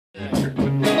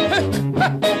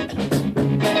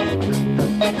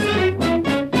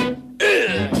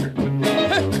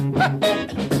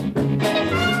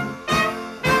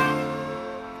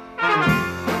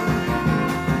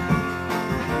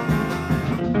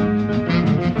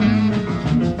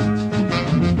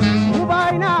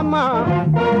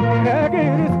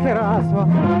የራሷ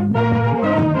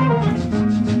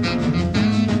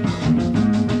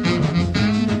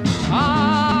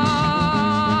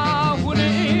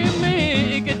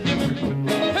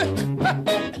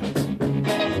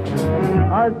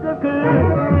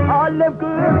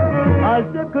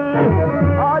አስክ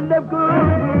አለብኩ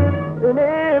እኔ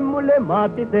ሙሌ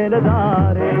ማቲ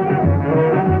ተለዳሬ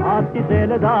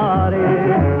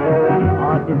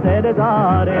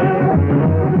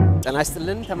ጤና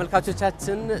ይስጥልን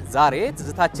ተመልካቾቻችን ዛሬ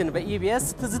ትዝታችን በኢቢኤስ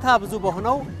ትዝታ ብዙ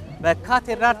በሆነው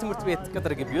በካቴድራል ትምህርት ቤት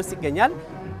ቅጥር ግቢ ውስጥ ይገኛል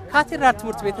ካቴድራል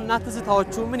ትምህርት ቤትና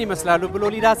ትዝታዎቹ ምን ይመስላሉ ብሎ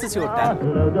ሊዳስስ ይወዳል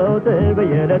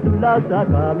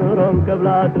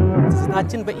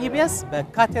ትዝታችን በኢቢኤስ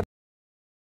በካቴድራል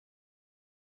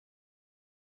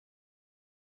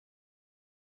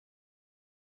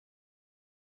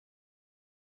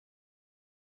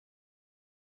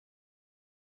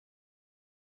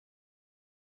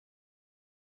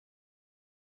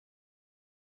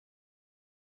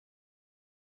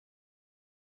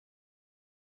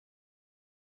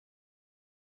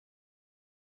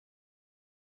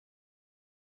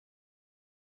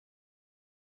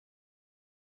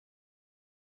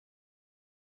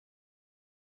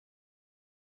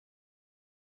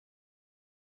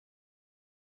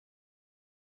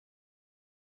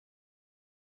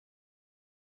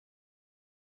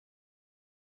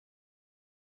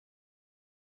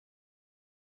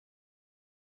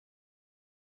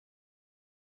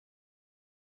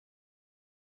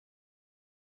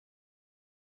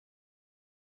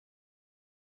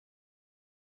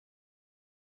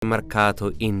መርካቶ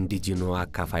ኢንዲጂኖ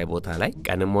አካፋይ ቦታ ላይ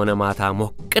ቀንም ሆነ ማታ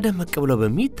ሞቅ ደመቅ ብሎ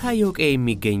በሚታየው ቀይ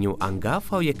የሚገኘው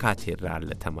አንጋፋው የካቴድራል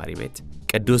ተማሪ ቤት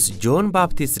ቅዱስ ጆን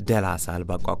ባፕቲስት ደላሳል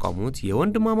ባቋቋሙት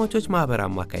የወንድማማቾች ማህበር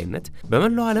አማካይነት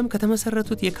በመላው ዓለም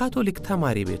ከተመሰረቱት የካቶሊክ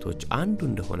ተማሪ ቤቶች አንዱ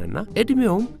እንደሆነና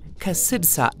እድሜውም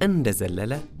ከ60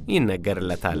 እንደዘለለ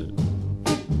ይነገርለታል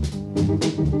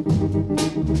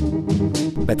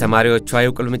በተማሪዎቹ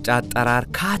አይቁልምጫ አጠራር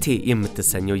ካቴ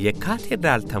የምትሰኘው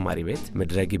የካቴድራል ተማሪ ቤት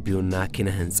ምድረግቢውና ኪነ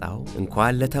ህንጻው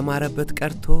እንኳን ለተማረበት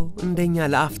ቀርቶ እንደኛ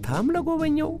ለአፍታም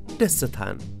ለጎበኘው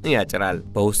ደስታን ያጭራል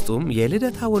በውስጡም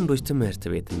የልደታ ወንዶች ትምህርት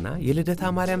ቤትና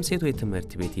የልደታ ማርያም ሴቶች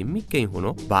ትምህርት ቤት የሚገኝ ሆኖ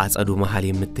በአጸዱ መሃል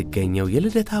የምትገኘው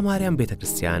የልደታ ማርያም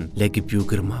ቤተክርስቲያን ለግቢው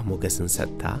ግርማ ሞገስን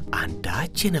ሰጥታ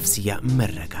አንዳች የነፍስያ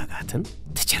መረጋጋትን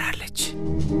ትችራለች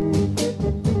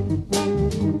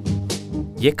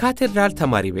የካቴድራል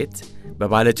ተማሪ ቤት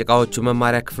በባለጭቃዎቹ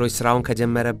መማሪያ ክፍሎች ስራውን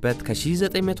ከጀመረበት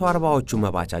ከ1940ዎቹ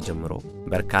መባቻ ጀምሮ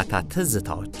በርካታ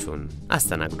ትዝታዎቹን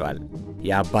አስተናግዷል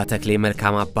የአባ ተክሌ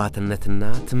መልካም አባትነትና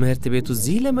ትምህርት ቤቱ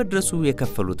እዚህ ለመድረሱ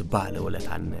የከፈሉት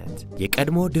ባለውለታነት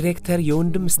የቀድሞ ዲሬክተር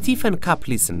የወንድም ስቲፈን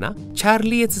ካፕሊስና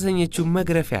ቻርሊ የተሰኘችው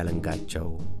መግረፍ ያለንጋቸው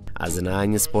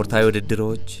አዝናኝ ስፖርታዊ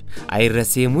ውድድሮች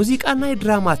አይረሴ ሙዚቃና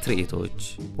የድራማ ትርኢቶች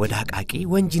ወደ አቃቂ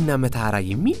ወንጂና መታራ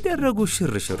የሚደረጉ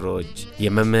ሽርሽሮች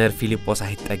የመምህር ፊሊጶስ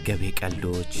አይጠገብ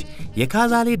ቀልዶች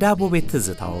የካዛሌ ዳቦ ቤት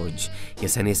ትዝታዎች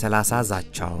የሰኔ 30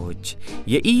 ዛቻዎች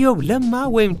የኢዮብ ለማ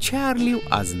ወይም ቻርሊው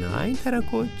አዝናኝ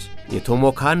ተረኮች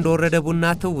የቶሞካንዶ ወረደ ቡና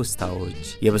ትውስታዎች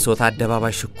የብሶት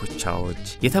አደባባይ ሽኩቻዎች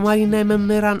የተማሪና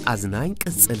የመምህራን አዝናኝ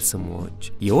ቅጽል ስሞች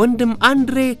የወንድም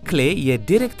አንድሬ ክሌ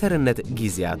የዲሬክተርነት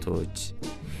ጊዜያቶች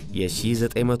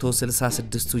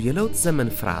የ1966ቱ የለውጥ ዘመን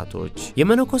ፍርሃቶች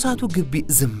የመነኮሳቱ ግቢ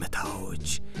ዝምታዎች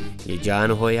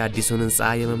የጃን ሆይ አዲሱን ህንጻ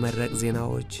የመመረቅ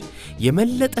ዜናዎች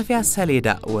የመለጠፊያ ሰሌዳ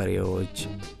ወሬዎች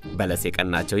በለስ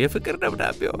የቀናቸው የፍቅር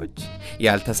ደብዳቤዎች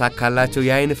ያልተሳካላቸው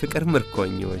የአይን ፍቅር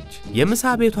ምርኮኞች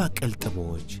የምሳ ቤቷ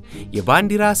ቅልጥሞች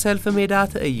የባንዲራ ሰልፍ ሜዳ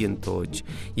ትዕይንቶች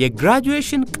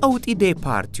የግራጁዌሽን ቀውጢ ዴይ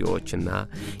ፓርቲዎችና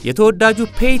የተወዳጁ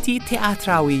ፔቲ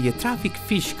ቲያትራዊ የትራፊክ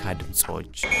ፊሽካ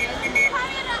ድምጾች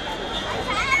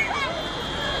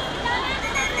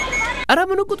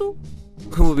አረምንቁጡ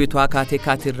ውቤቷ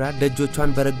ካቴድራል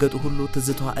ደጆቿን በረገጡ ሁሉ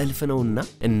ትዝቷ እልፍ ነውና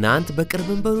እናንት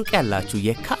በቅርብም በሩቅ ያላችሁ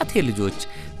የካቴ ልጆች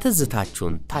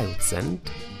ትዝታችሁን ታዩት ዘንድ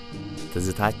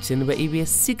ትዝታችን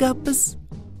በኢቢኤስ ሲጋብዝ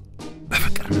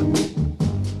በፍቅር ነው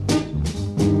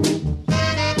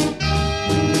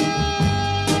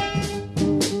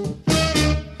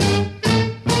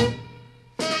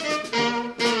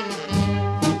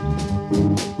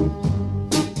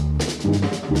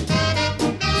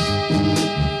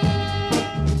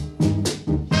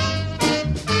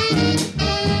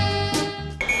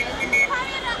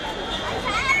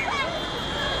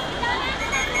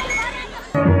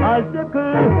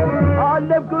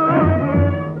አለብኩ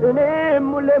እኔ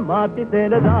ሙሌ ማቲ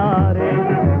ተለዳሬ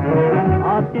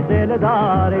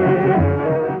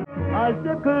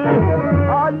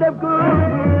አለብኩ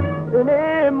እኔ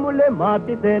ሙሌ ማቲ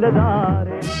ተለዳሬ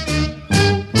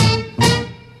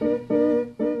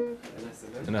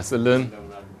እናስልን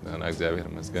ደህና እግዚአብሔር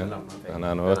ይመስገን ደህና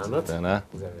ነዎት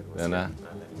ደህና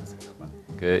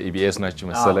ከኢቢኤስ ናችሁ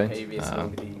መሰለኝ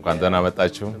እንኳን ደህና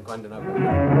መጣችሁ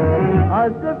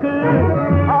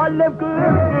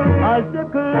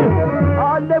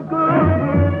አለብኩ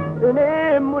እኔ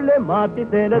ሙሌ ማቲ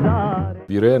ተለዳሬ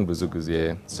ቢሮን ብዙ ጊዜ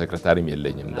ሴክሬታሪም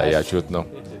የለኝም እንዳያችሁት ነው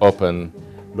ኦፕን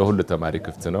ለሁሉ ተማሪ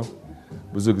ክፍት ነው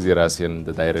ብዙ ጊዜ ራሴን እንደ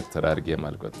ዳይሬክተር አድርጌ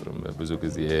ማልቆጥርም ብዙ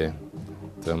ጊዜ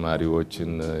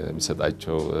ተማሪዎችን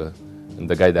የሚሰጣቸው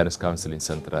እንደ ጋይዳንስ ካውንስሊንግ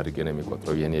ሴንተር አድርጌ ነው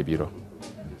የሚቆጥረው የኔ ቢሮ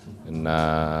እና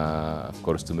ኦፍ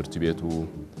ኮርስ ትምህርት ቤቱ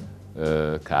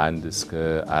ከ1 እስከ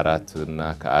 4 እና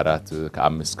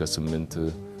ከ5 እስከ 8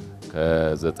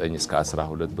 ከ9 እስከ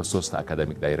 12 በ3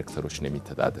 አካዳሚክ ዳይሬክተሮች ነው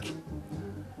የሚተዳደር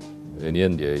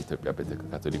እኔን የኢትዮጵያ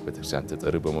ካቶሊክ ቤተክርስቲያን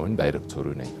ተጠሪ በመሆን ዳይሬክተሩ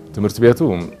ነኝ ትምህርት ቤቱ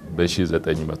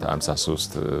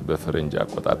በ1953 በፈረንጅ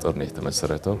አቆጣጠር ነው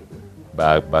የተመሰረተው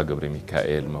በአባ ገብረ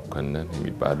ሚካኤል መኮንን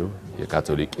የሚባሉ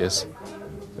የካቶሊክ ቄስ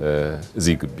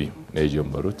እዚህ ግቢ ነው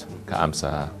የጀመሩት ከ50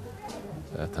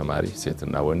 ተማሪ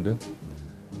ሴትና ወንድ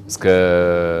እስከ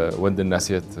ወንድና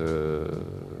ሴት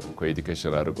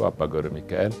ኮኤዱኬሽን አድርጎ አባ ገብረ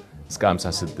ሚካኤል እስከ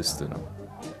 56 ነው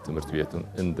ትምህርት ቤቱን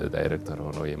እንደ ዳይሬክተር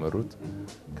ሆነው የመሩት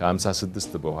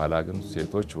ከ56 በኋላ ግን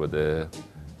ሴቶች ወደ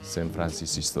ሴን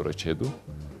ፍራንሲስ ሲስተሮች ሄዱ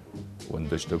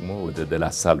ወንዶች ደግሞ ወደ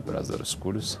ደላሳል ብራዘር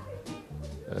ስኩልስ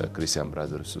ክርስቲያን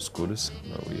ብራዘርስ ስኩልስ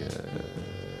ነው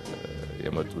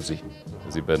የመጡ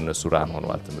እዚህ በእነሱ ራን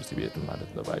ሆነዋል ትምህርት ቤቱ ማለት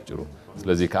ነው ባጭሩ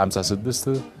ስለዚህ ከ56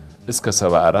 እስከ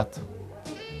 74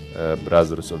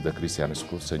 ብራዘርስ ኦፍ ዘ ክርስቲያን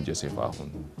ስኩል ሰን ጆሴፍ አሁን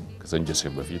ከሰን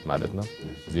ጆሴፍ በፊት ማለት ነው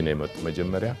እዚህ ነው የመጡ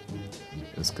መጀመሪያ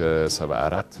እስከ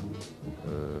 74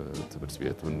 ትምህርት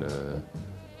ቤቱን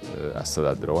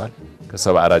አስተዳድረዋል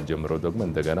ከ74 ጀምሮ ደግሞ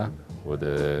እንደገና ወደ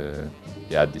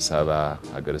የአዲስ አበባ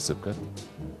ሀገረ ስብከት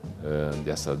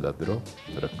እንዲያስተዳድረው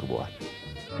ተረክበዋል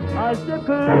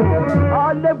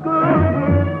አለብኩ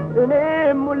እኔ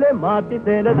ሙሌ ማቲ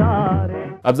ተለዳሬ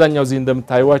አብዛኛው እዚህ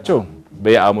እንደምታዩዋቸው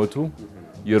በየአመቱ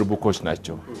የርቡኮች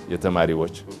ናቸው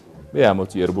የተማሪዎች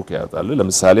በየአመቱ የርቡክ ያወጣሉ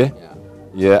ለምሳሌ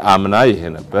የአምና ይሄ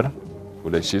ነበር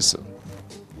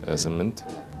 2008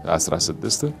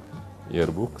 16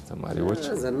 የርቡክ ተማሪዎች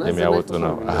የሚያወጡ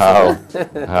ነው አዎ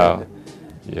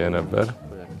ይሄ ነበር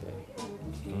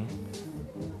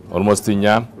ኦልሞስትኛ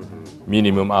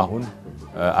ሚኒመም አሁን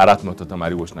 400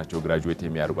 ተማሪዎች ናቸው ግራጁዌት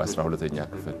የሚያደርጉ 12ኛ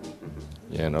ክፍል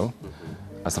ይሄ ነው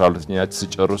 12ኛ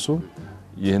ሲጨርሱ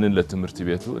ይሄንን ለትምህርት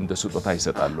ቤቱ እንደ ስጦታ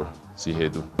ይሰጣሉ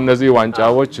ሲሄዱ እነዚህ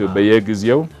ዋንጫዎች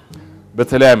በየጊዜው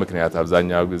በተለያየ ምክንያት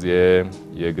አብዛኛው ጊዜ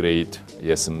የግሬድ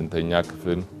የ8ኛ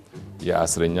ክፍል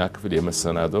የ10ኛ ክፍል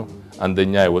የመሰናዶ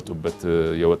አንደኛ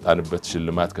የወጣንበት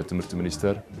ሽልማት ከትምህርት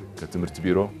ሚኒስቴር ከትምህርት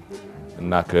ቢሮ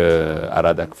እና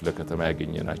ከአራዳ ክፍለ ከተማ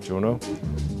ያገኘናቸው ነው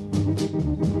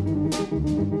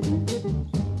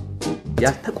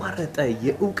ያልተቋረጠ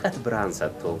የእውቀት ብርሃን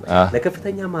ሰጥቶ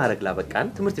ለከፍተኛ ማዕረግ ላበቃን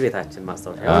ትምህርት ቤታችን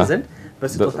ማስተዋወቂያ ዘንድ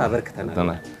በስጦታ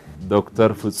አበርክተናል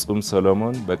ዶክተር ፍጹም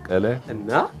ሰሎሞን በቀለ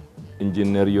እና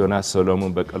ኢንጂነር ዮናስ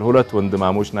ሰሎሞን በቀለ ሁለት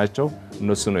ወንድማሞች ናቸው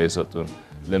እነሱ ነው የሰጡን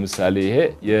ለምሳሌ ይሄ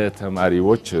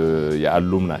የተማሪዎች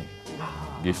የአሉምናይ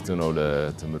ጊፍት ነው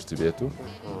ለትምህርት ቤቱ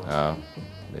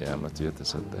ለያመት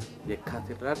የተሰጠ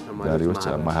የካቴድራል ተማሪዎች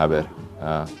ማህበር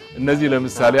እነዚህ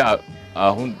ለምሳሌ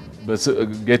አሁን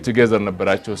ጌት ቱጌዘር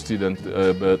ነበራቸው ስቱደንት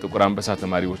በጥቁር አንበሳ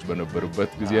ተማሪዎች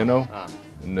በነበሩበት ጊዜ ነው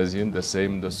እነዚህን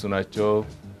ደሰይም ደሱ ናቸው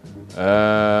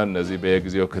እነዚህ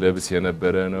በየጊዜው ክለብስ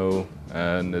የነበረ ነው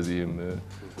እነዚህም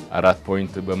 4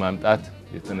 ፖይንት በማምጣት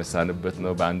የተነሳንበት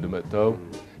ነው በአንድ መጥተው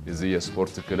እዚህ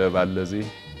የስፖርት ክለብ አለዚህ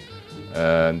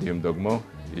እንዲሁም ደግሞ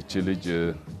እቺ ልጅ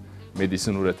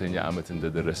ሜዲሲን ሁለተኛ አመት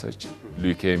እንደደረሰች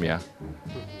ሉኬሚያ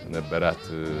ነበራት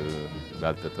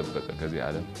ባልተጠበቀ ከዚህ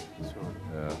ዓለም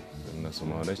እነሱ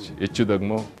ማለች እቺ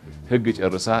ደግሞ ህግ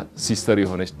ጨርሳ ሲስተር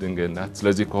የሆነች ድንገናት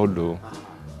ስለዚህ ከሁሉ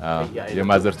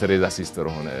የማዘር ተሬዛ ሲስተር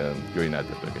ሆነ ጆይን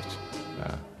አደረገች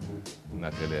እና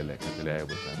ከተለያየ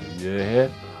ቦታ ይሄ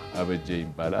አበጀ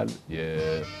ይባላል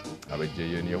የአበጀ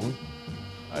የኔው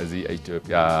እዚህ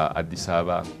ኢትዮጵያ አዲስ አበባ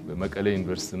በመቀሌ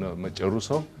ዩኒቨርሲቲ ነው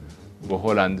መጨረሶ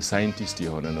በሆላንድ ሳይንቲስት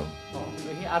የሆነ ነው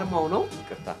ይሄ አርማው ነው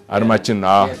ይቅርታ አርማችን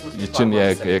ይችን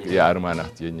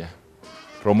የአርማናት የኛ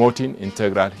promoting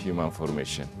integral human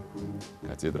formation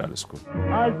Cathedral School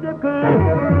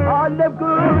አለብኩ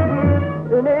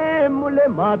እኔ ሙሌ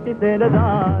ማቲ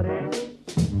ተለዳሬ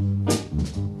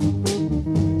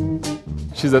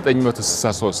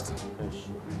 1963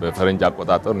 በፈረንጅ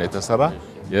አቆጣጠር ነው የተሰራ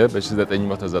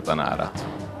በ1994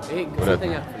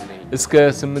 እስከ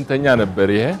 8ኛ ነበር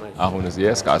ይሄ አሁን እዚህ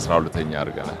እስከ 12ኛ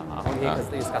አድርገናል አሁን ይሄ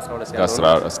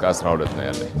እስከ 12 ነው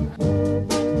ያለው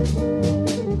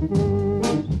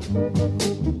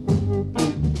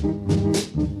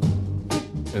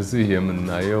እዚህ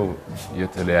የምናየው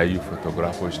የተለያዩ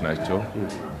ፎቶግራፎች ናቸው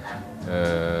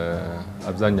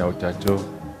አብዛኛዎቻቸው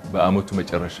በአመቱ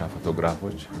መጨረሻ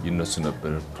ፎቶግራፎች ይነሱ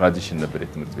ነበር ትራዲሽን ነበር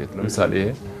የትምህርት ቤት ለምሳሌ ይሄ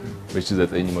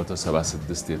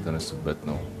በ1976 የተነሱበት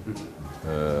ነው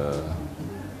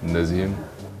እነዚህም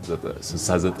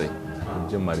 69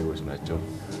 ጀማሪዎች ናቸው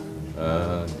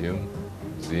እንዲሁም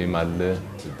ዚህም አለ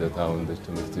ትዝታው እንደ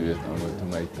ትምህርት ቤት አመቱ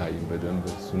ማይታይም በደንብ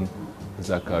እሱን እዛ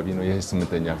አካባቢ ነው ይሄ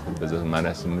 8ኛ ክፍል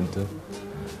በ88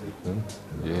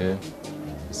 ይሄ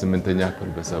 8ኛ ክፍል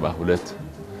በ72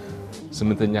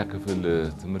 8ኛ ክፍል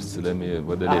ትምህርት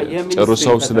ወደ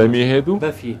ጨርሰው ስለሚሄዱ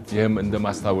ይሄም እንደ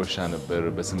ማስታወሻ ነበር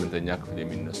በ8ኛ ክፍል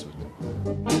የሚነሱት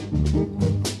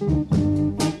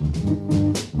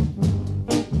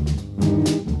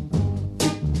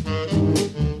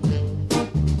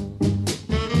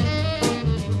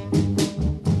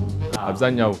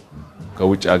አብዛኛው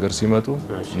ከውጭ ሀገር ሲመጡ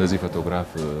እነዚህ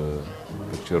ፎቶግራፍ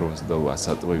ፒክቸር ወስደው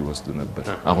አሳጥበው ይወስዱ ነበር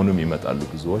አሁንም ይመጣሉ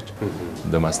ብዙዎች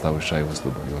እንደ ማስታወሻ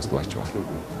ይወስዷቸዋል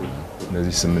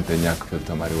እነዚህ 8ኛ ክፍል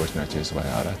ተማሪዎች ናቸው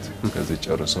የ24 ከዚህ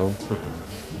ጨርሰው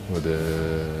ወደ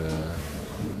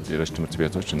ሌሎች ትምህርት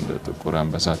ቤቶች እንደ ጥቁር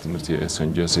አንበሳ ትምህርት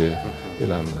የሰን ጆሴ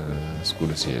ሌላም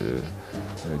ስኩልስ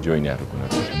ጆይን ያደርጉ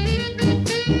ነበር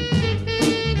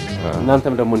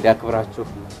እናንተም ደግሞ እንዲያክብራችሁ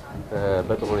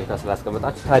በጥሩ ሁኔታ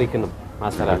ስላስቀመጣችሁ ታሪክን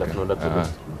ማስተላለፍ ነው ለጥቁት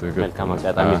መልካም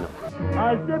አጋጣሚ ነው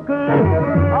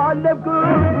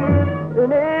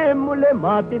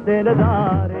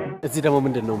እዚህ ደግሞ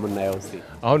ምንድነው የምናየው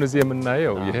አሁን እዚህ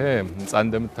የምናየው ይሄ ህንጻ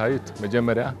እንደምታዩት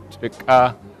መጀመሪያ ጭቃ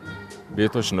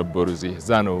ቤቶች ነበሩ እዚህ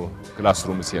እዛ ነው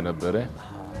ክላስሩምስ የነበረ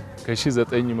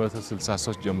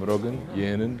ከ1963 ጀምሮ ግን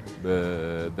ይሄንን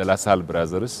በደላሳል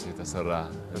ብራዘርስ የተሰራ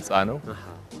ህንጻ ነው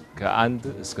ከ1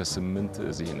 እስከ 8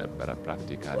 እዚህ ነበር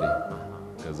ፕራክቲካሊ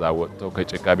ከዛ ወጥተው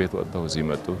ከጭቃ ቤት ወጥተው እዚህ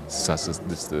መጡ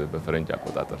 66 በፈረንጅ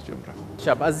አቆጣጠር ጀምሮ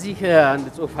ሻባ እዚህ አንድ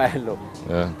ጽሁፍ ያለው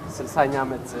 60ኛ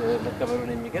አመት መከበሩን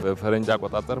የሚገርም በፈረንጅ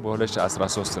አቆጣጠር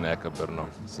በ2013 ነው ያከበርነው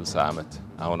 60 አመት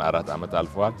አሁን 4 አመት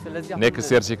አልፏል ኔክስት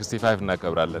ይር 65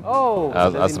 እናከብራለን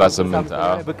 18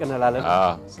 በቀናላለን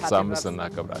 65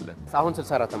 እናከብራለን አሁን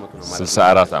 64 አመቱ ነው ማለት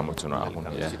 64 አመቱ ነው አሁን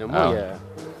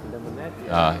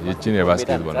የቺን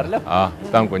የባስኬትቦል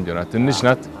በጣም ቆንጆ ናት ትንሽ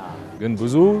ናት ግን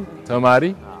ብዙ ተማሪ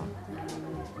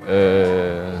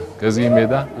ከዚህ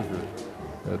ሜዳ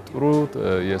ጥሩ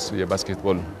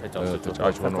የባስኬትቦል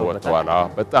ተጫዋች ሆኖ ወጥቷል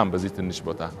በጣም በዚህ ትንሽ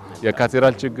ቦታ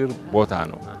የካቴድራል ችግር ቦታ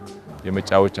ነው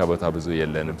የመጫወቻ ቦታ ብዙ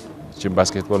የለንም እቺን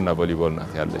ባስኬትቦል እና ቮሊቦል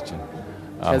ናት ያለችን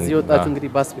ከዚህ ወጣችሁ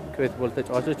እንግዲህ ባስኬትቦል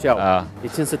ተጫዋቾች ያው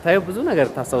እቺን ስታዩ ብዙ ነገር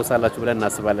ታሳውሳላችሁ ብለን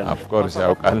እናስባለን ኦፍ ኮርስ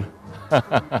ያውቃል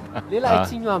ሌላ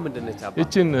እቺኛዋ ምንድነች አባ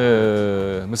እቺን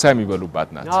ምሳ የሚበሉባት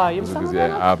ናት ብዙ ጊዜ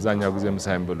አብዛኛው ጊዜ ምሳ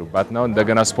የሚበሉባት ነው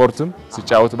እንደገና ስፖርትም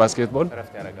ሲጫወቱ ባስኬትቦል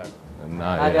ረፍት ያደርጋሉ እና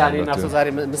ያኔና ዛሬ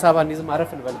ምሳ ባንይዝም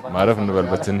ማረፍ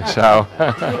እንበልበት ትንሻው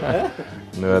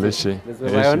ነልሽ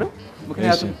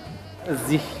ምክንያቱም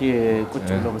እዚህ ቁጭ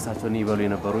ብለው ምሳቸውን ይበሉ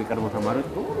የነበሩ የቀድሞ ተማሪዎች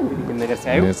እንግዲህ ነገር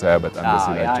ሲያዩ በጣም ደስ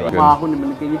ይላቸዋል አሁን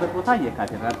የምንገኝበት ቦታ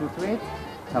የካቴድራል ትምህርት ቤት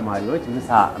ተማሪዎች ምሳ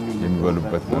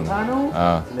የሚበሉበት ቦታ ነው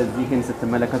ስለዚህ ይሄን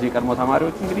ስትመለከቱ የቀድሞ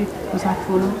ተማሪዎች እንግዲህ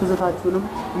ምሳችሁንም ትዝታችሁንም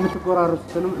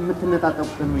የምትጎራሩትንም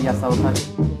የምትነጣጠቁትንም ያሳውቃሉ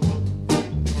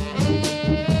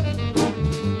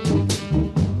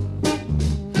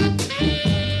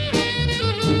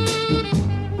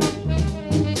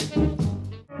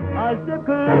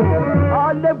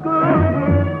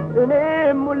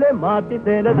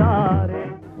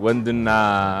ወንድና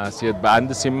ሴት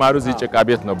በአንድ ሲማሩ እዚህ ጭቃ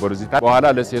ቤት ነበሩ እዚህ በኋላ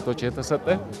ለሴቶች የተሰጠ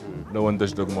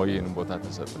ለወንዶች ደግሞ ይሄን ቦታ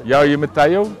ተሰጠ ያው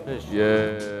የምታየው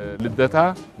የልደታ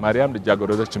ማርያም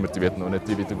ልጃገረዶች ትምህርት ቤት ነው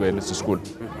ነቲቪቲ ጎይልስ ስኩል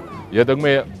የደግሞ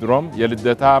ድሮም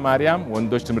የልደታ ማርያም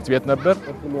ወንዶች ትምህርት ቤት ነበር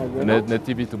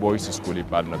ነቲቪቲ ቦይስ ስኩል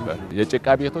ይባል ነበር የጭቃ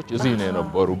ቤቶች እዚህ ነው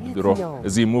የነበሩ ድሮ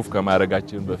እዚህ ሙቭ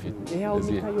ከማረጋችን በፊት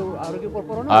እዚህ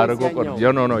አረጎ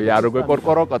ቆርቆሮ ነው ያረጎ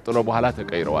ቆርቆሮ ቀጥሎ በኋላ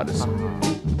ተቀይረዋል እሱ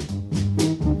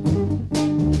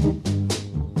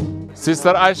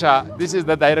Sister Aisha, this is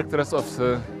the directress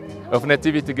of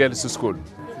Nativity Girls School.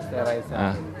 Sister Aisha.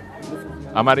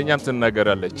 አማርኛም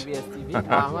ትናገራለች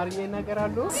አማርኛ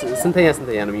ይናገራሉ ስንተኛ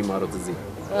ነው የሚማሩት እዚህ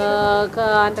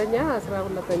ከአንደኛ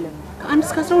 12ኛ ከአንድ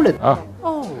እስከ 12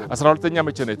 12ኛ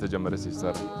መቼ ነው የተጀመረ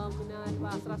ሲስተር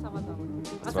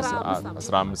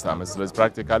 15 አመት ስለዚህ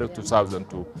ፕራክቲካሊ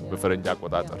 2002 በፈረንጅ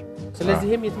አቆጣጠር ስለዚህ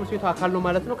ይሄም የትምህርት ቤቱ አካል ነው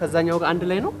ማለት ነው ከዛኛው ጋር አንድ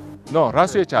ላይ ነው ኖ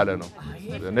ራሱ የቻለ ነው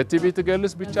ነቲቪቲ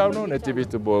ገርልስ ብቻው ነው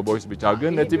ነቲቪቲ ቦይስ ብቻው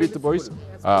ግን ነቲቪቲ ቦይስ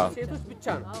ሴቶች ብቻ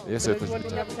ነው የሴቶች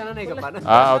ብቻ ብቻ ነው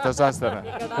የገባነው ተሳስተናል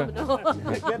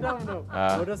ገዳም ነው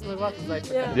ወደስ መግባት ላይ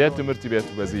የትምህርት ቤቱ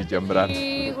በዚህ ይጀምራል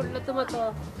ሁለት መቶ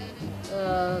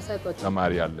ሴቶች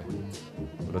ተማሪ አለ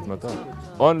 200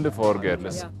 only for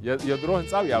girls የድሮ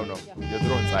ህንጻው ያው ነው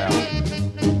የድሮ ህንጻ ያው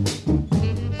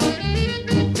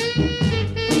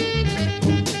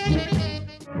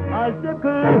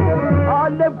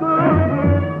አለኩ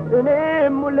እኔ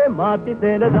ሙሌ ማቲ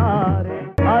ተለዛሬ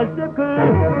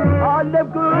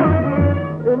አለኩ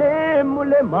እኔ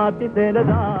ሙሌ ማቲ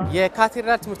ተለዛሬ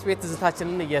የካቴድራል ትምህርት ቤት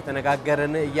ትዝታችንን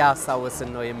እየተነጋገርን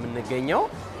ያሳወስን ነው የምንገኘው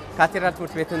ካቴድራል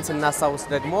ትምህርት ቤትን ስናሳውስ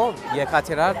ደግሞ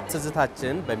የካቴድራል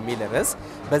ትዝታችን በሚል ርዕስ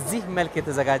በዚህ መልክ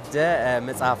የተዘጋጀ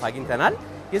መጽሐፍ አግኝተናል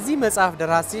የዚህ መጽሐፍ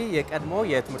ደራሲ የቀድሞ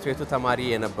የትምህርት ቤቱ ተማሪ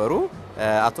የነበሩ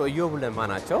አቶ ኢዮብ ለማ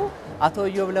ናቸው አቶ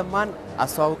ኢዮብ ለማን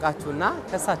አስተዋውቃችሁና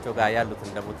ከሳቸው ጋር ያሉትን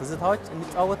ደግሞ ትዝታዎች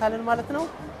እንጫወታለን ማለት ነው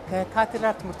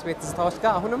ከካቴድራል ትምህርት ቤት ትዝታዎች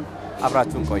ጋር አሁንም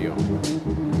አብራችሁን ቆዩ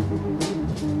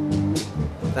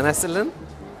ተነስልን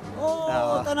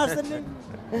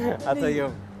አቶ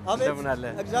ኢዮብ እንደምን አለ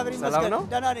እግዚአብሔር ይመስገን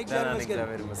ደህና ነኝ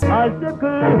እግዚአብሔር ይመስገን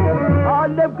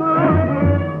አለኩ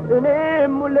እኔ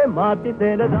ሙሌ ማቲ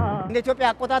ተለዛ እንደ ኢትዮጵያ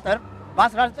አቆጣጠር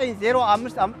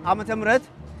በ1905 ዓመተ ምህረት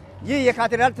ይህ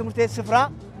የካቴድራል ትምህርት ቤት ስፍራ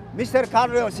ሚስተር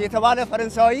ካርሎስ የተባለ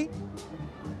ፈረንሳዊ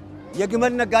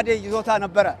የግመል ነጋዴ ይዞታ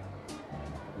ነበረ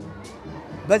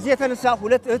በዚህ የተነሳ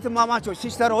ሁለት እህትማማቾች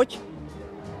ሲስተሮች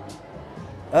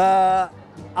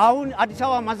አሁን አዲስ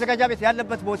አበባ ማዘጋጃ ቤት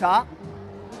ያለበት ቦታ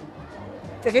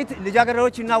ጥቂት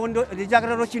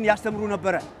ልጃገረዶችን ያስተምሩ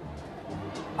ነበር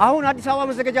አሁን አዲስ አበባ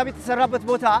ማዘጋጃ ቤት ተሰራበት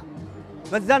ቦታ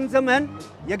በዛን ዘመን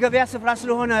የገበያ ስፍራ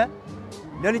ስለሆነ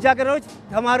ለልጃገረዶች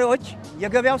ተማሪዎች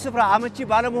የገበያው ስፍራ አመቺ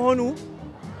ባለመሆኑ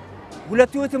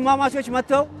ሁለቱ እህትማማቾች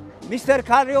መጥተው ሚስተር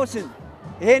ካርሎስን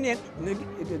ይሄን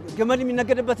ግመል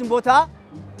የሚነገድበትን ቦታ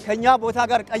ከኛ ቦታ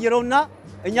ጋር ቀይረውና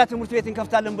እኛ ትምህርት ቤት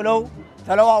እንከፍታለን ብለው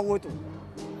ተለዋወጡ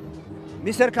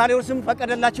ሚስተር ካርሎስም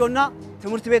ፈቀደላቸውና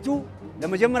ትምህርት ቤቱ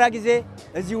ለመጀመሪያ ጊዜ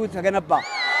እዚሁ ተገነባ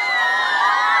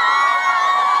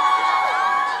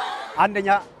አንደኛ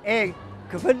ኤ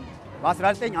ክፍል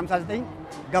በ1959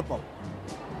 ገባው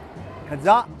ከዛ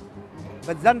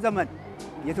በዛን ዘመን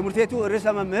የትምህርት ቤቱ ርዕሰ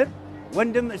መምህር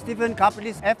ወንድም ስቲፈን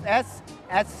ካፕሊስ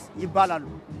ኤፍኤስ ይባላሉ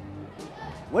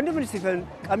ወንድም ስቲፈን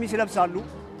ቀሚስ ይለብሳሉ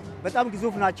በጣም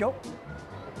ግዙፍ ናቸው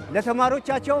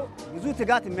ለተማሪዎቻቸው ብዙ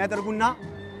ትጋት የሚያደርጉና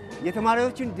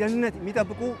የተማሪዎችን ደህንነት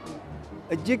የሚጠብቁ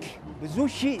እጅግ ብዙ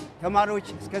ሺህ ተማሪዎች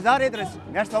እስከ ዛሬ ድረስ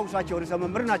የሚያስታውሷቸው ርዕሰ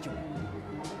መምህር ናቸው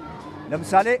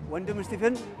ለምሳሌ ወንድም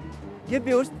ስቲፈን ግቢ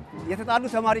ውስጥ የተጣሉ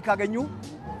ተማሪ ካገኙ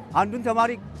አንዱን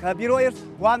ተማሪ ከቢሮ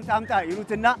ጓንት አምጣ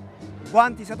ይሉትና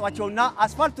ጓንት ይሰጧቸውና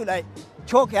አስፋልቱ ላይ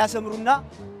ቾክ ያሰምሩና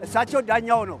እሳቸው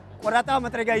ዳኛው ነው ቆራጣ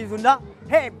መጥረጊያ ይዙና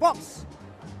ሄይ ቦክስ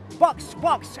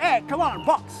ሄይ come on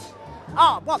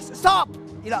ቦክስ ስቶፕ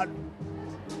ይላሉ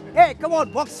ሄይ come on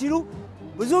ቦክስ ሲሉ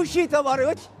ብዙ ሺህ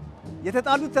ተማሪዎች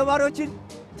የተጣሉት ተማሪዎችን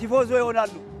ቲፎዞ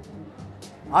ይሆናሉ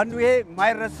አንዱ ይሄ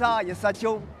ማይረሳ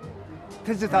የሳቸው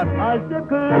ትዝታ ነው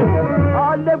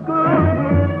አለኩ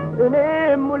እኔ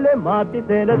ሙሌ ማቲ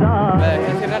ተለዛ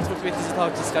በካቴድራል ትምህርት ቤት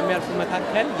ትዝታዎች እስከሚያልፉ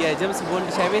መካከል የጀምስ ቦንድ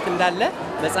ሻይ ቤት እንዳለ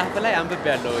መጽሐፍ ላይ አንብብ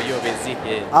ያለው ኢዮብ እዚህ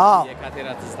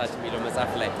የካቴድራል ትዝታችን የሚለው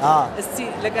መጽሐፍ ላይ እስቲ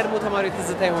ለቀድሞ ተማሪዎች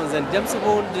ትዝታ ይሆን ዘንድ ጀምስ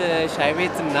ቦንድ ሻይ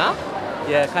ቤትና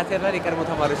የካቴድራል የቀድሞ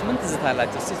ተማሪዎች ምን ትዝታ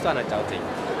አላቸው እስቲ እሷን አጫውተኝ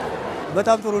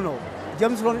በጣም ጥሩ ነው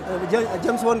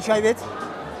ጀምስ ቦንድ ሻይ ቤት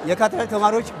የካቴድራል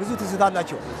ተማሪዎች ብዙ ትዝታ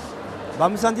አላቸው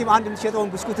በ5 ሳንቲም አንድ የምትሸጠውን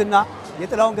ብስኩትና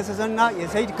የጥላውን ገሰሰንና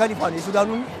የሰይድ ከሊፋን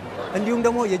የሱዳኑን እንዲሁም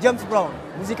ደግሞ የጀምስ ብራውን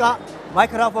ሙዚቃ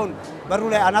ማይክሮፎን በሩ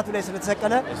ላይ አናቱ ላይ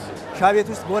ስለተሰቀለ ሻይ ቤት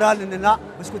ውስጥ ጎራልንና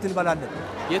ብስኩት እንበላለን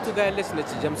የቱ ጋር ያለች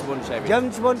ነች ጀምስ ቦንድ ሻይ ቤት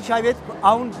ጀምስ ቦንድ ሻይ ቤት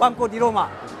አሁን ባንኮ ዲሮማ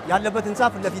ያለበት ህንጻ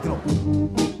ፊት ለፊት ነው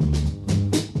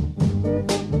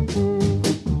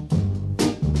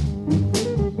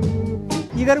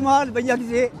ይገርማል በእኛ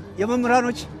ጊዜ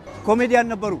የመምህራኖች ኮሜዲያን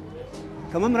ነበሩ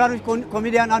ከመምህራኖች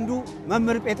ኮሜዲያን አንዱ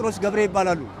መምህር ጴጥሮስ ገብሬ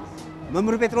ይባላሉ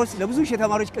መምህር ጴጥሮስ ለብዙ ሺህ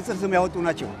ተማሪዎች ቅጽል ስም ያወጡ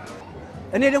ናቸው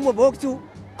እኔ ደግሞ በወቅቱ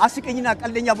አስቀኝና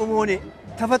ቀልደኛ በመሆኔ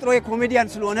ተፈጥሮዬ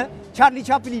ኮሜዲያን ስለሆነ ቻርሊ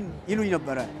ቻፕሊን ይሉኝ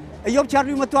ነበር ኢዮብ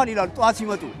ቻርሊ መጥቷል ይላሉ ጧት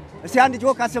ሲመጡ እስቲ አንድ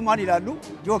ጆክ አሰማን ይላሉ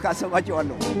ጆክ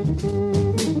አሰማቸዋለሁ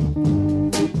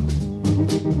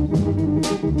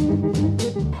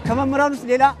ከመምህራን ውስጥ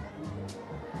ሌላ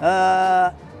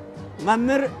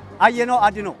መምህር አየነው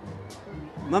አድነው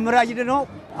መምህር አየነው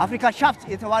አፍሪካ ሻፍት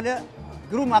የተባለ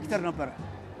ግሩም አክተር ነበር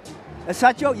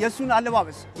እሳቸው የሱን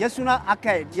አለባበስ የሱን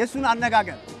አካሄድ የሱን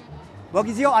አነጋገር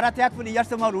በጊዜው አራተኛ ክፍል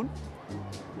እያስተማሩን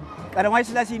ቀዳማዊ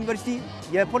ሥላሴ ዩኒቨርሲቲ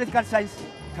የፖለቲካል ሳይንስ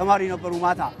ተማሪ ነበሩ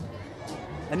ማታ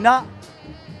እና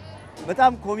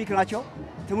በጣም ኮሚክ ናቸው።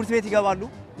 ትምህርት ቤት ይገባሉ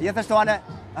እየተስተዋለ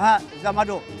እዛ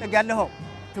ማዶ ጥግ ያለኸው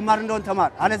ትማር እንደሆን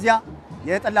ተማር አለዚያ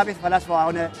የጠላ ቤት ፈላስፋ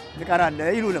ሆነ ትቀራለህ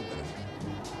ይሉ ነበር።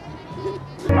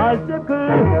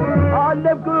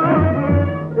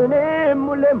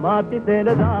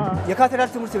 የካቴድራል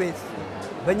ትምህርት ቤት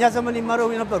በእኛ ዘመን ይመረው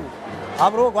የነበሩ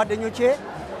አብሮ ጓደኞቼ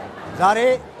ዛሬ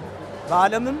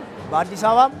በዓለምም በአዲስ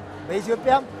አበባም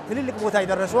በኢትዮጵያም ትልልቅ ቦታ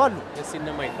ይደረሱ አሉ።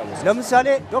 ለምሳሌ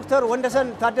ዶክተር ወንደሰን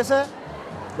ታደሰ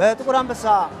በጥቁር አንበሳ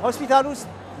ሆስፒታል ውስጥ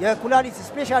የኩላሊት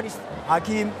ስፔሻሊስት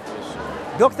ሐኪም፣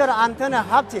 ዶክተር አንተነ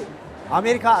ሀብቴ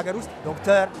አሜሪካ አገር ውስጥ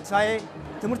ዶክተር፣ ሳዬ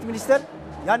ትምህርት ሚኒስቴር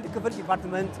የአንድ ክፍል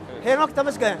ዲፓርትመንት፣ ሄኖክ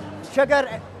ተመስገን ሸገር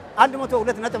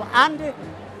 102.1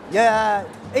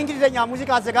 የእንግሊዘኛ ሙዚቃ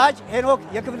አዘጋጅ ሄኖክ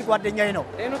የክፍል ጓደኛዬ ነው።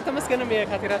 ሄኖክ ተመስገንም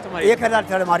የካቴድራል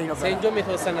ተማሪ ነው። ሴንጆም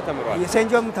የተወሰነ ተምሯል።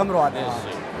 ሴንጆም ተምሯል።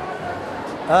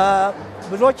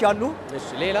 ብዙዎች አሉ። እሺ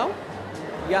ሌላው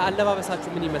ያለባበሳችሁ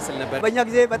ምን ይመስል ነበር? በእኛ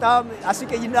ጊዜ በጣም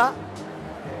አስቀይና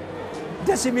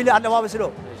ደስ የሚል አለባበስ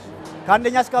ነው።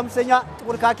 ከአንደኛ እስከ አምስተኛ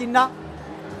ጥቁር ካኪና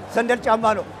ሰንደል ጫማ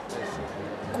ነው፣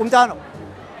 ቁምጣ ነው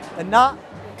እና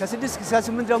ከ6 እስከ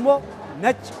 8 ደግሞ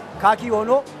ነጭ ካኪ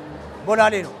ሆኖ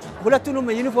ቦላሌ ነው። ሁለቱንም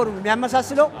ዩኒፎርም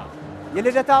የሚያመሳስለው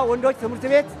የልደታ ወንዶች ትምህርት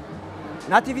ቤት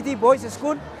ናቲቪቲ ቦይስ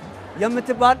ስኩል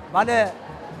የምትባል ባለ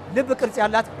ልብ ቅርጽ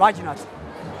ያላት ባጅ ናት።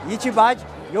 ይቺ ባጅ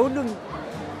የሁሉም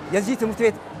የዚህ ትምህርት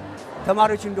ቤት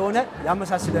ተማሪዎች እንደሆነ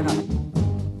ያመሳስለናል።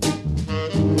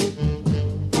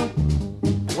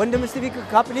 ወንድም ስቲቪክ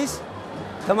ካፕሊስ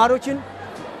ተማሪዎችን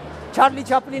ቻርሊ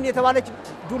ቻፕሊን የተባለች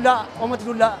ዱላ ቆመት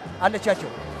ዱላ አለቻቸው።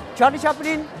 ቻርሊ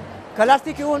ቻፕሊን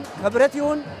ከላስቲክ ይሁን ከብረት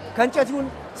ይሁን ከእንጨት ይሁን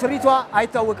ስሪቷ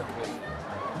አይታወቅም።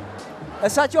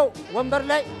 እሳቸው ወንበር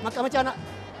ላይ መቀመጫና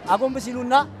አጎንብስ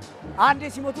ይሉና አንዴ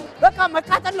ሲሞቱ በቃ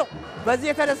መቃጠል ነው። በዚህ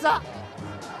የተነሳ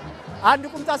አንድ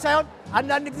ቁምጣ ሳይሆን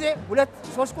አንዳንድ ጊዜ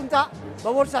 2-3 ቁምጣ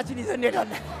በቦርሳችን ይዘን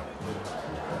እንሄዳለን።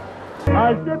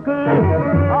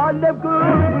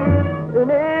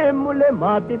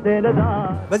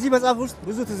 በዚህ መጽሐፍ ውስጥ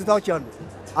ብዙ ትዝታዎች አሉ።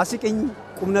 አስቂኝ፣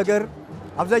 ቁም ነገር፣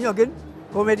 አብዛኛው ግን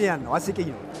ኮሜዲያን ነው፣ አስቂኝ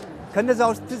ነው። ከነዛ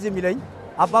ውስጥ ትዝ የሚለኝ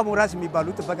አባ ሞራስ የሚባሉ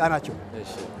ጥበቃ ናቸው።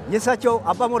 የእሳቸው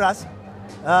አባ ሞራስ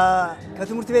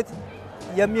ከትምህርት ቤት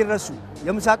የሚረሱ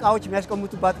የምሳ ዕቃዎች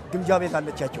የሚያስቀምጡባት ግምጃ ቤት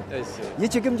አለቻቸው።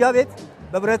 ይቺ ግምጃ ቤት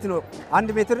በብረት ነው፣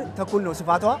 1 ሜትር ተኩል ነው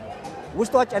ስፋቷ።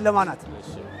 ውስጧ ጨለማ ናት፣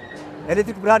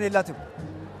 ኤሌክትሪክ ብርሃን የላትም።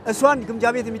 እሷን ግምጃ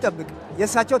ቤት የሚጠብቅ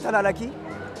የእሳቸው ተላላኪ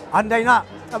አንድ አይና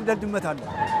ጠብደል ድመት አለ።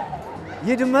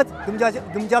 ይህ ድመት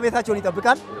ግምጃ ቤታቸውን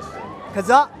ይጠብቃል።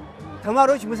 ከዛ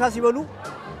ተማሪዎች ምሳ ሲበሉ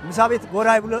ምሳ ቤት ጎራ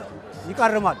ብሎ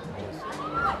ይቃርማል።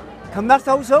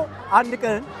 ከማስታውሰው አንድ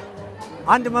ቀን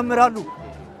አንድ መምህር አሉ።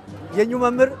 የኙ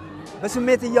መምህር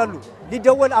በስሜት እያሉ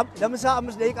ሊደወል ለምሳ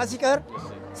 5 ደቂቃ ሲቀር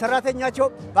ሰራተኛቸው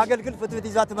በአገልግል ፍትፍት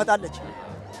ይዛ ትመጣለች።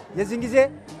 የዚህን ጊዜ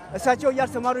እሳቸው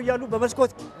እያስተማሩ እያሉ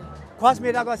በመስኮት ኳስ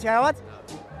ሜዳ ጋር ሲያዩት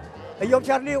እዮብ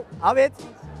ቻርሊው አቤት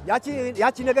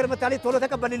ያቺ ነገር መታለች ቶሎ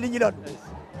ተቀበልልኝ ይላሉ።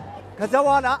 ከዛ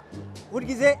በኋላ ሁሉ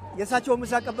ጊዜ የእሳቸው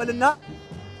ምሳ ቀበልና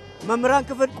መምህራን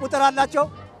ክፍል ቁጥር አላቸው፣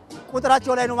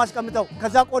 ቁጥራቸው ላይ ነው ማስቀምጠው።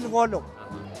 ከዛ ቆልፈዋለሁ።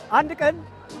 አንድ ቀን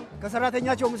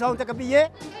ከሰራተኛቸው ምሳውን ተቀብዬ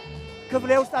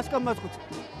ክፍሌ ውስጥ አስቀመጥኩት።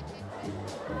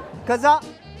 ከዛ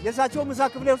የእሳቸው ምሳ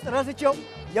ክፍሌ ውስጥ ረስቼው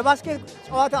የባስኬት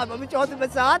ጨዋታ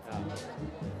በሚጫወትበት ሰዓት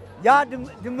ያ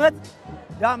ድመት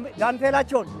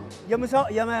ዳንቴላቸውን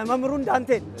የመምህሩን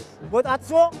ዳንቴል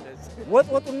ወጣጥሶ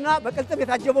ወጡና በቅልጥም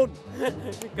የታጀበውን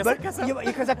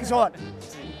ይከሰክሰዋል።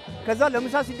 ከዛ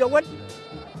ለምሳ ሲደወል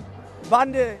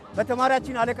በአንድ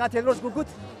በተማሪያችን አለቃ ቴድሮስ ጉጉት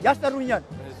ያስጠሩኛል።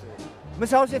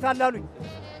 ምሳው ሴት አላሉኝ።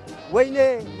 ወይኔ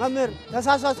መምህር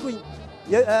ተሳሳትኩኝ፣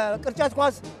 ቅርጫት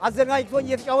ኳስ አዘጋጅቶኝ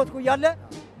እየተጫወትኩ እያለ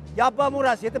የአባ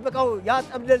ሞራስ የጥበቃው ያ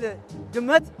ጠብደል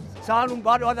ድመት ሳህኑን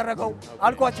ባዶ አደረገው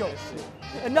አልኳቸው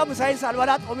እና ምሳዬን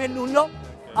ሳልበላ ጦሜን ልሁን ነው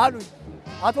አሉኝ።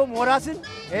 አቶ ሞራስን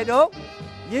ሄደው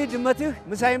ይህ ድመትህ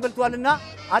ምሳዬን በልቷልና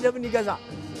አደብን ይገዛ፣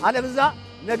 አለበዛ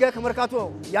ነገ ከመርካቶ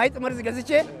የአይጥ መርዝ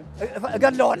ገዝቼ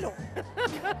እገለዋለሁ።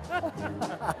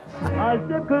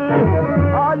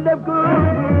 አለብኩ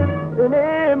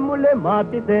እኔም ሁሌም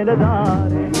አዲስ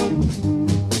ለዛሬ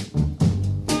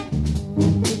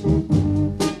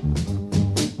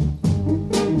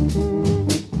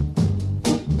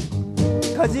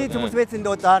ከዚህ ትምህርት ቤት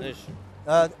እንደወጣን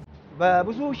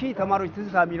በብዙ ሺህ ተማሪዎች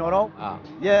ትዝታ የሚኖረው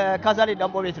የካዛሌ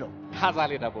ዳቦ ቤት ነው።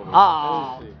 ካዛሌ ዳቦ ቤት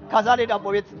ካዛሌ ዳቦ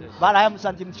ቤት ባለ 25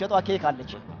 ሳንቲም የምትሸጠው ኬክ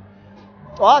አለች።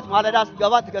 ጠዋት ማለዳ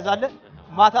ስትገባ ትገዛለህ፣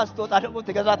 ማታ ስትወጣ ደግሞ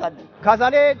ትገዛታለህ።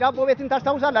 ካዛሌ ዳቦ ቤትን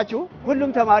ታስታውሳላችሁ?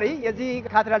 ሁሉም ተማሪ የዚህ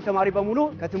ካቴድራል ተማሪ በሙሉ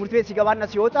ከትምህርት ቤት ሲገባና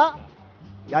ሲወጣ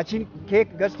ያቺን ኬክ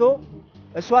ገዝቶ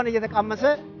እሷን እየተቃመሰ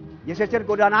የቸርቸር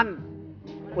ጎዳናን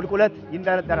ቁልቁለት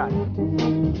ይንደረደራል።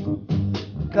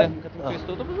 ከትምህርት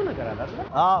ቤት ብዙ ነገር አለ አይደል?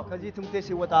 አዎ ከዚህ ትምህርት ቤት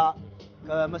ሲወጣ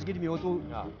ከመስጊድ የሚወጡ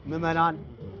ምዕመናን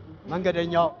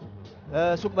መንገደኛው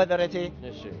ሱቅ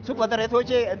በደረቴዎች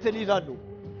እንትን ይዛሉ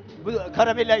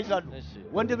ከረሜላ ይዛሉ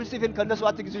ወንድም ስቲፈን ከነሱ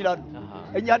አትግዙ ይላሉ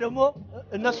እኛ ደግሞ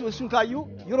እነሱ እሱን ካዩ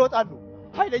ይሮጣሉ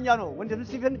ኃይለኛ ነው ወንድም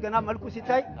ስቲፈን ገና መልኩ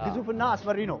ሲታይ ግዙፍና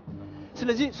አስፈሪ ነው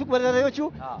ስለዚህ ሱቅ በደረቴዎቹ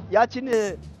ያቺን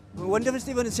ወንድም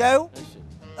ስቲፈን ሲያዩ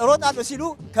ሮጣሉ ሲሉ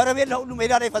ከረሜላ ሁሉ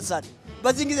ሜዳ ላይ ይፈሳል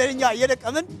በዚህ ጊዜ እኛ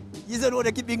እየደቀምን ይዘን ወደ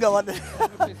ግቢ እንገባለን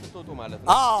ስትወጡ ማለት ነው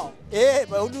አዎ ይሄ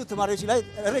በሁሉ ተማሪዎች ላይ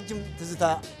ረጅም ትዝታ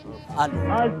አለ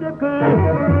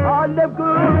አለኩ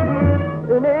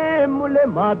እኔም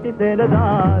ለማቲ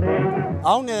ተለዛሬ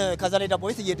አሁን ከዛ ላይ ዳቦ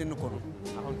ቤት እየሄድን እኮ ነው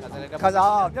አሁን ከዛ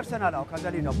ደርሰናል አሁን ከዛ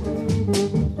ላይ ዳቦ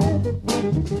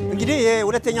እንግዲህ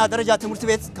የሁለተኛ ደረጃ ትምህርት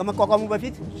ቤት ከመቋቋሙ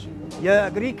በፊት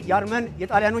የግሪክ የአርመን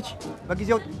የጣሊያኖች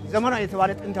በጊዜው ዘመናዊ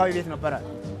የተባለ ጥንታዊ ቤት ነበረ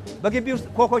በግቢ ውስጥ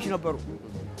ኮኮች ነበሩ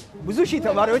ብዙ ሺህ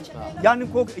ተማሪዎች ያንን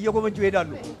ኮክ እየጎበኙ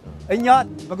ይሄዳሉ እኛ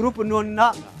በግሩፕ እንሆንና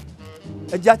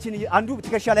እጃችን አንዱ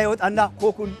ትከሻ ላይ ወጣና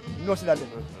ኮኩን እንወስዳለን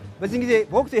በዚህ ጊዜ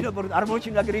በወቅቱ የነበሩት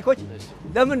አርመኖችና ግሪኮች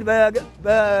ለምን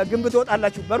በግንብ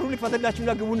ትወጣላችሁ በሩ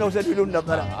ሊፈተላችሁና ግቡና ወሰዱ ይሉን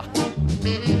ነበር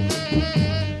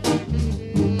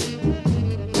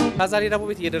ካዛሌ ዳቦ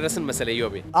ቤት እየደረስን መሰለኝ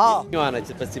ዮቤ አዎ ዮሐናች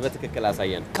በትክክል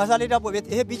አሳየን ካዛሌ ዳቦ ቤት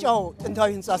ይሄ ቢጫው ጥንታዊ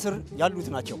ህንጻ ስር ያሉት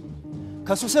ናቸው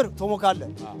ከሱ ስር ቶሞካ አለ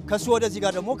ከሱ ወደዚህ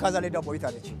ጋር ደግሞ ካዛሌ ዳቦ ቤት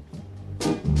አለች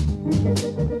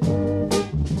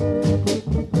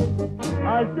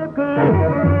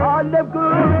አለኩ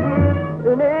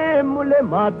እኔም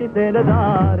ለማቲ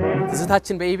ተለዛሬ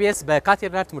ትዝታችን በኢቢኤስ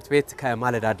በካቴድራል ትምህርት ቤት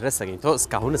ከማለዳ ድረስ ተገኝቶ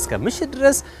እስካሁን እስከ ምሽት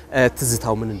ድረስ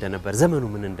ትዝታው ምን እንደነበር ዘመኑ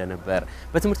ምን እንደነበር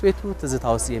በትምህርት ቤቱ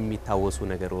ትዝታውስ የሚታወሱ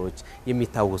ነገሮች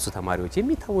የሚታወሱ ተማሪዎች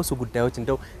የሚታወሱ ጉዳዮች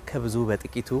እንደው ከብዙ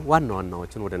በጥቂቱ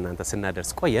ዋናዎችን ወደናንተ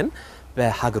ስናደርስ ቆየን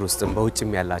በሀገር ውስጥም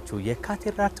በውጭም ያላችሁ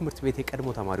የካቴድራል ትምህርት ቤት የቀድሞ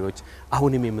ተማሪዎች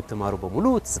አሁንም የምትማሩ በሙሉ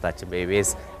ትዝታችን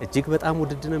በኢቢኤስ እጅግ በጣም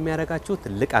ውድድ ነው የሚያረጋችሁ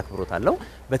ትልቅ አክብሮት አለው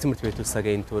በትምህርት ቤቱ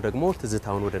ተገኝቶ ደግሞ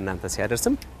ትዝታውን ወደናንተ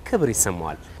ሲያደርስም ክብር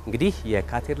ይሰማዋል እንግዲህ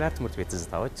የካቴድራል ትምህርት ቤት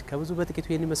ትዝታዎች ከብዙ በጥቂቱ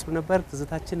ይሄን ይመስሉ ነበር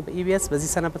ትዝታችን በኢቢኤስ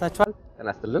በዚህ ሰናበታችኋል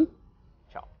ተናስተልን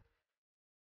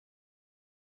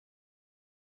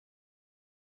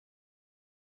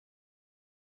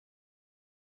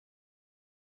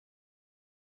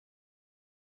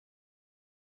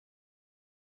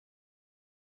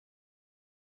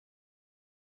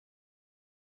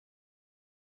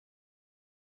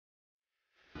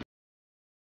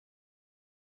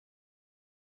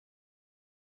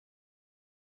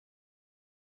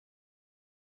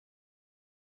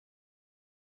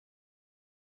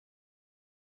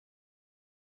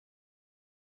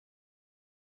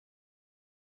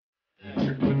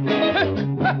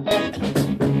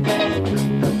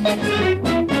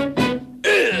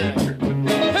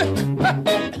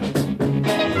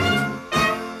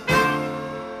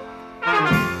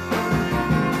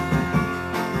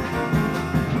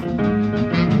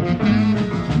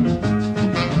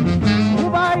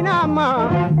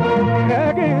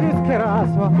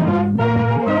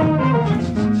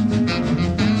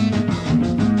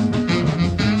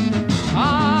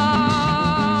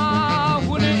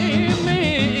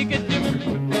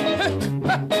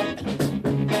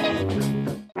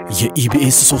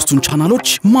የኢቢኤስ ሶስቱን ቻናሎች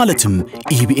ማለትም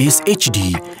ኢቢኤስ ኤችዲ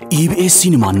ኢቢኤስ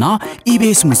ሲኒማና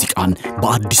ኢቢኤስ ሙዚቃን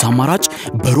በአዲስ አማራጭ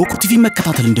በሮክ ቲቪ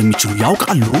መከታተል እንደሚችሉ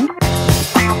ያውቃሉ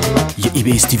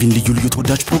የኢቢኤስ ቲቪን ልዩ ልዩ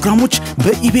ተወዳጅ ፕሮግራሞች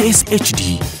በኢቢኤስ ኤችዲ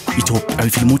ኢትዮጵያዊ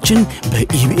ፊልሞችን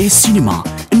በኢቢኤስ ሲኒማ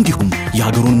እንዲሁም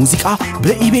የሀገሩን ሙዚቃ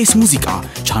በኢቢኤስ ሙዚቃ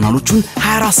ቻናሎቹን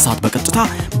 24 ሰዓት በቀጥታ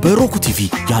በሮክ ቲቪ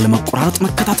ያለ መቆራረጥ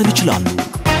መከታተል ይችላሉ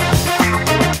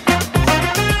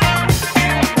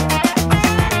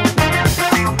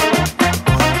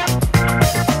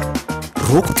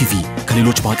ሮክ ቲቪ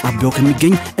ከሌሎች በአቅራቢያው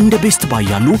ከሚገኝ እንደ ቤስት ባይ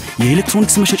ያሉ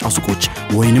የኤሌክትሮኒክስ መሸጫ ሱቆች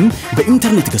ወይንም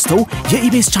በኢንተርኔት ገዝተው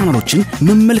የኢቢኤስ ቻናሎችን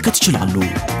መመልከት ይችላሉ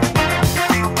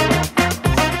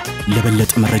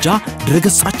ለበለጠ መረጃ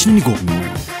ድረገጻችንን ይጎብኙ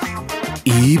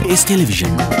ኢቢኤስ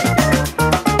ቴሌቪዥን